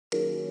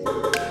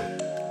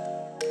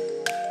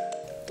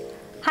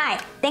Hi,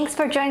 thanks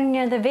for joining me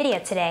on the video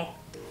today.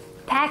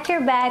 Pack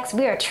your bags,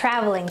 we are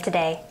traveling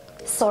today.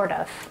 Sort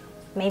of.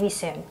 Maybe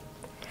soon.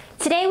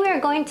 Today we are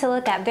going to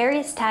look at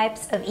various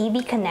types of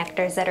EV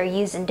connectors that are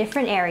used in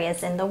different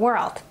areas in the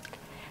world.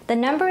 The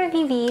number of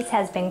EVs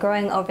has been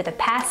growing over the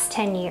past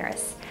 10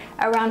 years.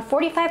 Around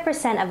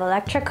 45% of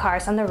electric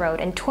cars on the road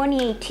in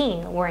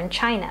 2018 were in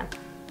China.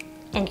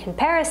 In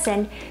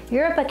comparison,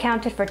 Europe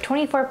accounted for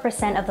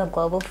 24% of the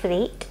global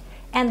fleet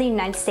and the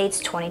United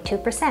States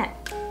 22%.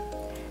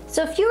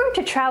 So if you were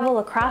to travel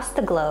across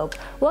the globe,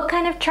 what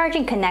kind of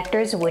charging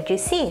connectors would you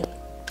see?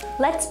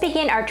 Let's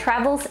begin our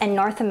travels in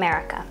North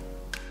America.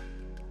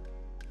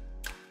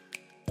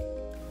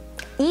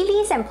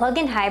 EVs and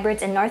plug-in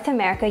hybrids in North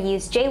America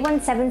use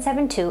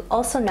J1772,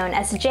 also known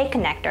as the J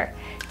connector,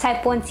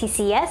 Type 1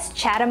 CCS,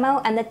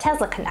 CHAdeMO, and the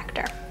Tesla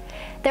connector.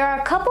 There are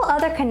a couple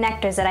other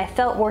connectors that I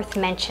felt worth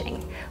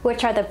mentioning,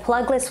 which are the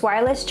Plugless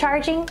wireless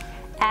charging,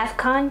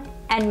 Avcon,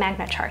 and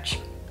Magne Charge.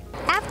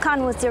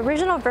 Avcon was the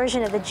original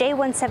version of the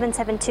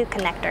J1772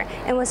 connector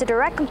and was a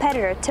direct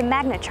competitor to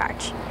Magne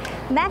Charge.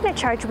 Magne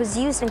Charge was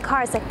used in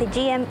cars like the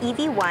GM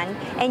EV1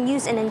 and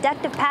used an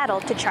inductive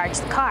paddle to charge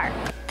the car.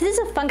 This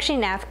is a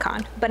functioning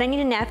Avcon, but I need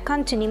an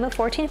Avcon to NEMA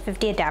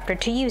 1450 adapter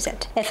to use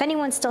it. If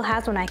anyone still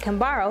has one I can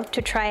borrow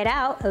to try it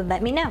out,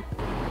 let me know.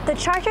 The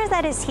charger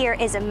that is here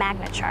is a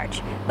Magne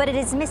Charge, but it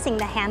is missing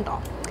the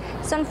handle.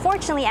 So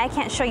unfortunately I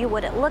can't show you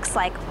what it looks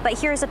like, but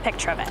here's a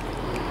picture of it.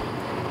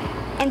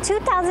 In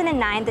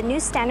 2009, the new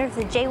standard of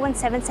the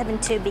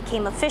J1772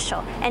 became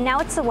official, and now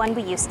it's the one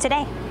we use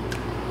today.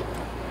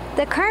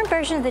 The current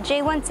version of the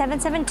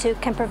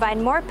J1772 can provide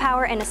more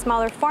power in a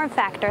smaller form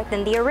factor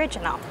than the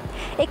original.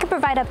 It can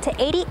provide up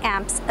to 80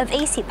 amps of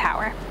AC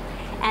power.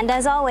 And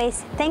as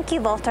always, thank you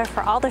Volta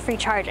for all the free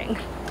charging.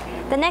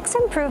 The next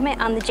improvement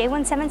on the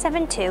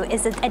J1772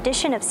 is the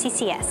addition of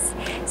CCS.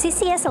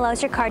 CCS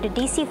allows your car to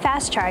DC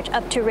fast charge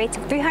up to rates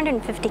of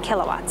 350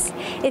 kilowatts.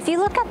 If you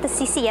look at the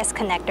CCS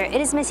connector,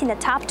 it is missing the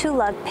top two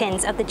lug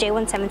pins of the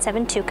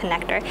J1772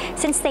 connector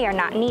since they are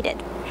not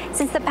needed,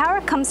 since the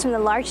power comes from the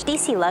large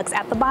DC lugs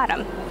at the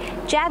bottom.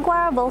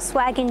 Jaguar,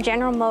 Volkswagen,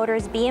 General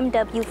Motors,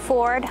 BMW,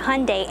 Ford,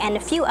 Hyundai, and a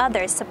few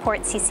others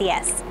support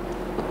CCS.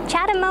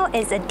 CHAdeMO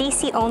is a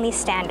DC-only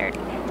standard.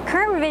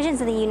 Current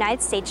revisions in the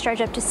United States charge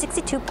up to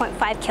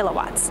 62.5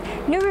 kilowatts.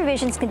 New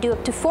revisions can do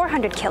up to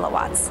 400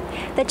 kilowatts.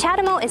 The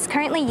CHAdeMO is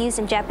currently used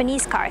in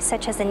Japanese cars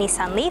such as the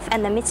Nissan Leaf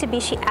and the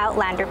Mitsubishi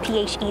Outlander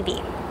PHEV.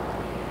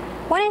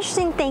 One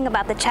interesting thing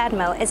about the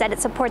CHAdeMO is that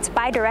it supports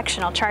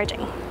bidirectional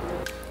charging.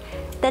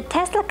 The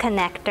Tesla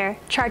connector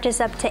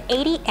charges up to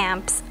 80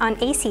 amps on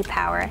AC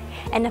power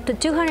and up to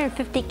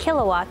 250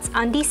 kilowatts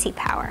on DC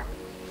power.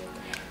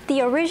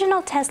 The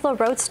original Tesla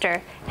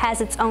Roadster has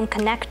its own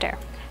connector.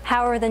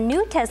 However, the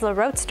new Tesla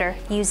Roadster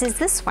uses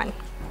this one.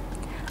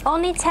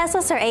 Only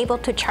Teslas are able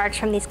to charge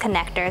from these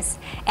connectors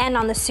and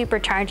on the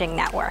Supercharging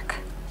network.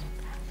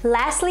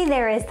 Lastly,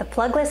 there is the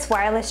Plugless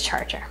wireless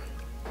charger.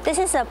 This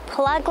is a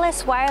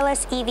plugless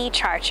wireless EV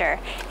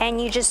charger,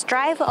 and you just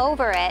drive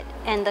over it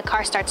and the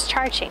car starts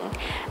charging.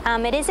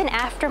 It is an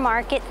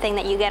aftermarket thing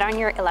that you get on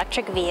your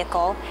electric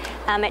vehicle.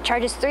 It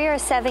charges 3 or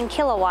 7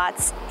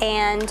 kilowatts,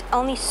 and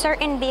only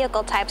certain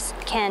vehicle types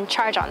can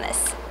charge on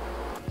this.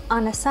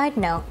 On a side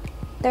note,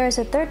 there is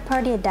a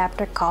third-party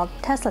adapter called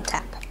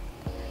TeslaTap,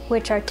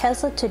 which are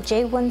Tesla to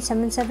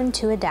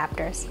J1772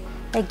 adapters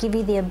that give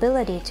you the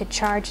ability to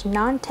charge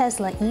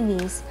non-Tesla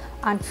EVs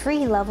on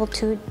free level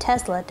 2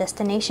 Tesla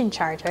destination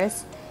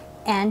chargers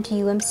and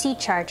UMC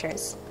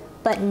chargers,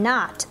 but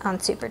not on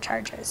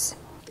superchargers.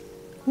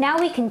 Now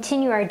we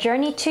continue our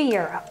journey to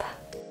Europe.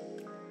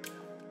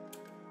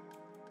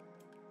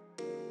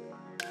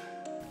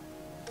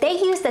 They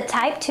use the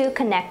Type 2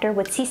 connector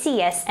with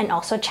CCS and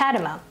also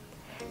CHAdeMO.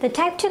 The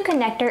Type 2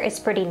 connector is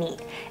pretty neat.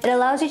 It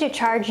allows you to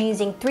charge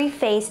using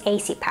 3-phase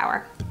AC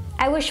power.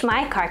 I wish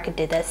my car could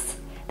do this.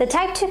 The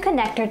Type 2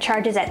 connector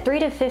charges at 3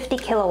 to 50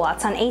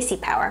 kilowatts on AC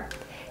power.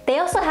 They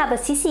also have a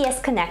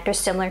CCS connector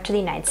similar to the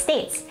United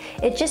States.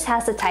 It just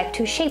has the Type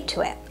 2 shape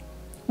to it.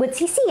 With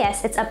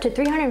CCS, it's up to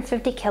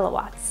 350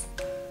 kilowatts.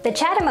 The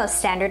CHAdeMO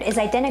standard is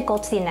identical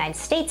to the United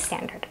States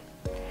standard.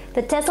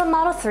 The Tesla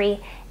Model 3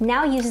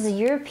 now uses a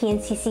European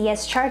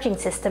CCS charging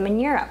system in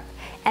Europe,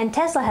 and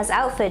Tesla has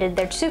outfitted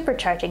their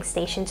supercharging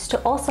stations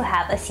to also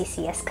have a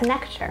CCS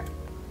connector.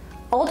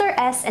 Older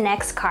S and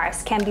X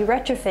cars can be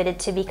retrofitted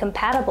to be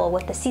compatible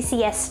with the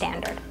CCS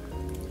standard.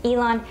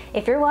 Elon,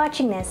 if you're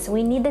watching this,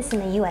 we need this in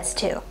the US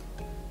too.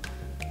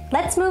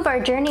 Let's move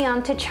our journey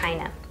on to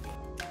China.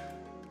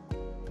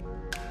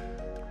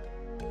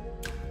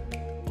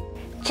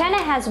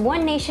 China has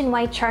one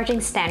nationwide charging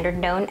standard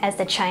known as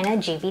the China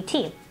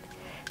GBT.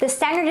 The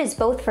standard is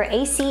both for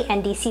AC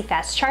and DC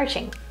fast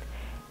charging.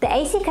 The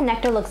AC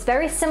connector looks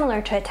very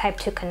similar to a Type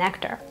 2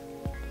 connector.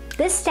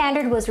 This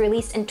standard was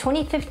released in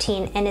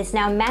 2015 and is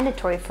now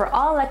mandatory for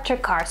all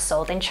electric cars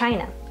sold in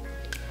China.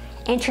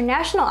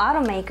 International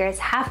automakers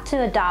have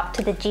to adopt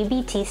to the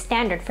GBT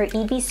standard for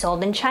EVs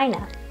sold in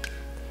China.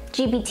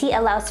 GBT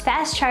allows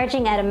fast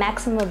charging at a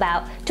maximum of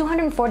about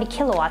 240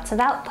 kilowatts of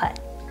output.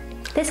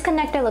 This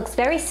connector looks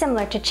very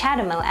similar to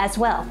CHAdeMO as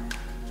well.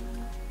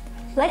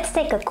 Let's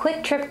take a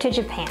quick trip to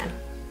Japan.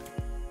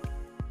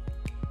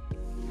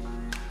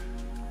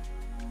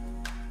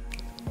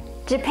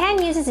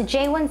 Japan uses a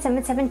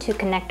J1772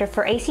 connector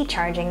for AC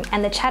charging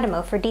and the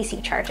CHAdeMO for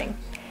DC charging.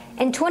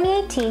 In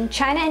 2018,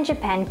 China and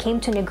Japan came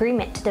to an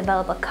agreement to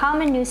develop a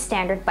common new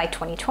standard by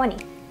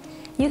 2020.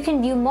 You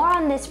can view more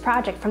on this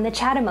project from the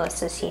CHAdeMO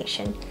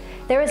Association.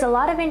 There is a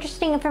lot of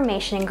interesting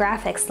information and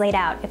graphics laid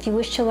out if you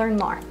wish to learn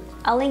more.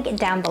 I'll link it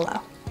down below.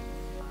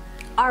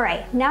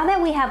 Alright, now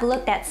that we have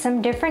looked at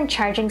some different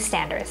charging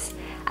standards,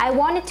 I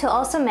wanted to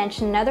also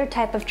mention another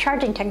type of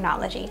charging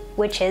technology,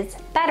 which is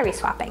battery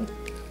swapping.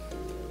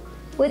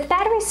 With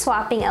battery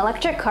swapping,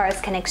 electric cars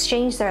can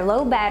exchange their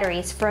low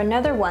batteries for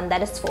another one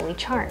that is fully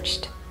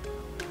charged.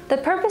 The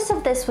purpose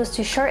of this was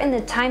to shorten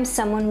the time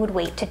someone would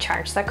wait to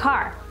charge their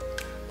car.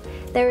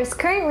 There is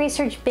current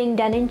research being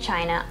done in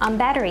China on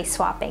battery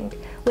swapping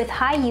with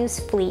high-use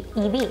fleet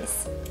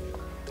EVs.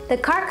 The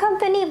car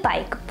company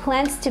Bike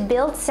plans to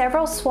build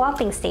several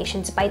swapping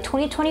stations by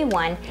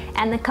 2021,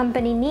 and the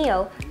company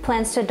NIO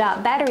plans to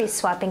adopt battery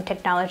swapping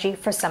technology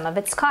for some of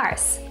its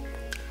cars.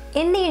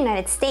 In the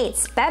United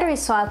States, battery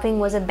swapping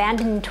was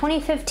abandoned in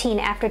 2015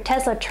 after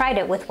Tesla tried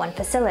it with one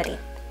facility.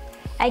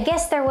 I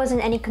guess there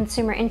wasn't any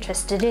consumer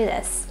interest to do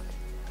this.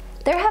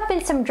 There have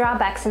been some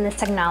drawbacks in this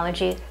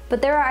technology,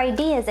 but there are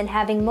ideas in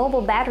having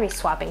mobile battery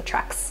swapping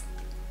trucks.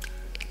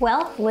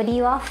 Well, what do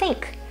you all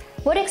think?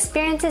 What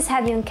experiences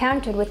have you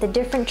encountered with the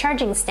different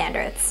charging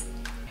standards?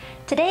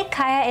 Today,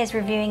 Calla is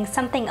reviewing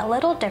something a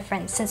little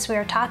different since we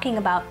are talking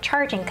about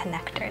charging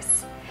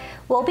connectors.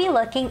 We'll be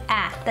looking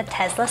at the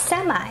Tesla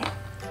Semi.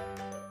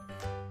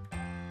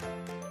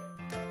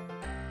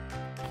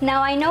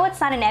 Now, I know it's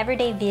not an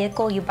everyday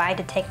vehicle you buy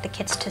to take the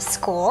kids to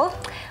school.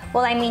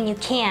 Well, I mean, you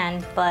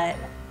can, but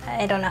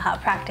I don't know how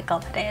practical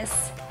that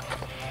is.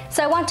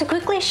 So I want to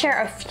quickly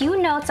share a few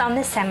notes on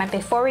the Semi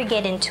before we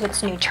get into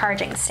its new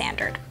charging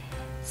standard.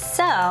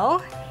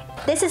 So,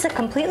 this is a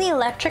completely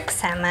electric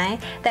Semi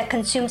that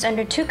consumes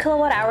under 2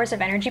 kilowatt hours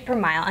of energy per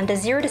mile and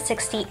does 0 to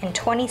 60 in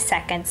 20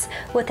 seconds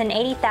with an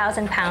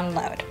 80,000 pound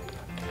load.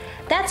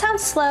 That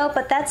sounds slow,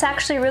 but that's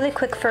actually really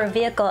quick for a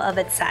vehicle of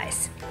its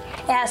size.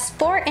 It has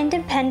 4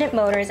 independent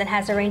motors and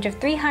has a range of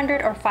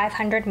 300 or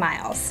 500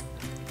 miles,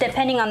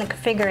 depending on the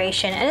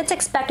configuration, and it's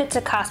expected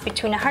to cost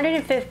between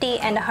 $150,000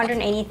 and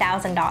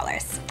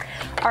 $180,000.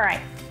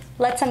 Alright,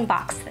 let's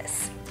unbox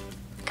this.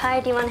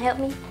 Kai, do you want to help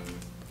me?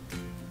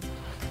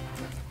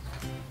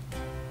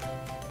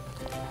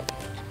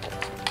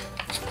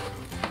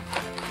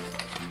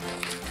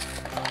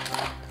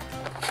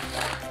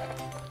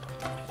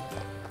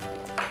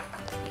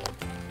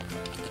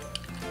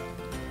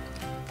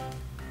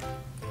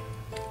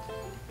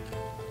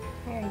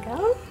 There you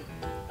go.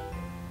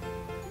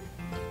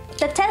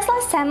 The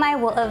Tesla Semi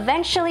will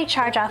eventually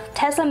charge off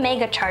Tesla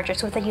Mega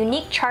Chargers with a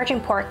unique charging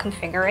port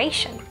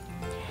configuration.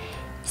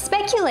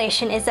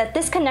 Speculation is that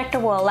this connector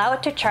will allow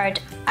it to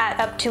charge at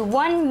up to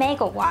 1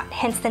 megawatt,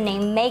 hence the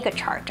name Mega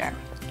Charger.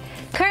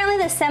 Currently,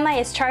 the Semi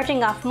is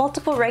charging off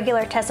multiple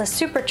regular Tesla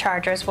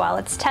Superchargers while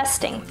it's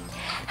testing.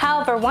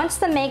 However, once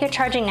the Mega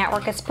Charging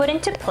network is put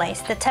into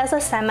place, the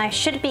Tesla Semi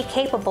should be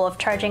capable of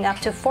charging up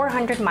to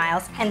 400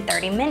 miles in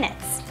 30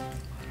 minutes.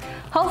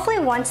 Hopefully,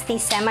 once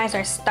these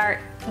Semis start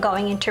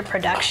going into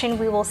production,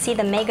 we will see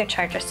the Mega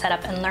Charger set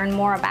up and learn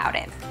more about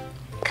it.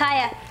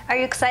 Kaya, are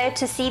you excited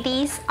to see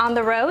these on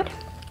the road?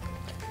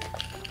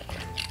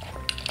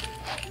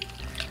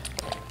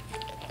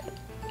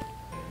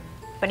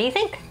 What do you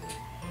think?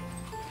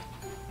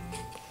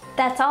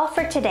 That's all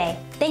for today.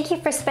 Thank you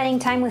for spending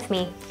time with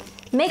me.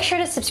 Make sure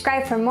to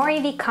subscribe for more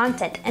EV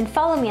content and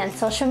follow me on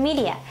social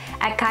media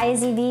at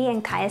CallasEV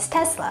and Kaya's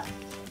Tesla.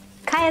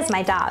 Kaya's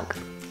my dog.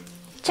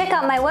 Check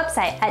out my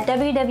website at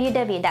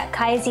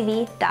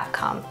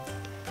www.callasev.com.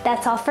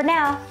 That's all for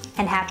now,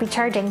 and happy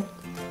charging!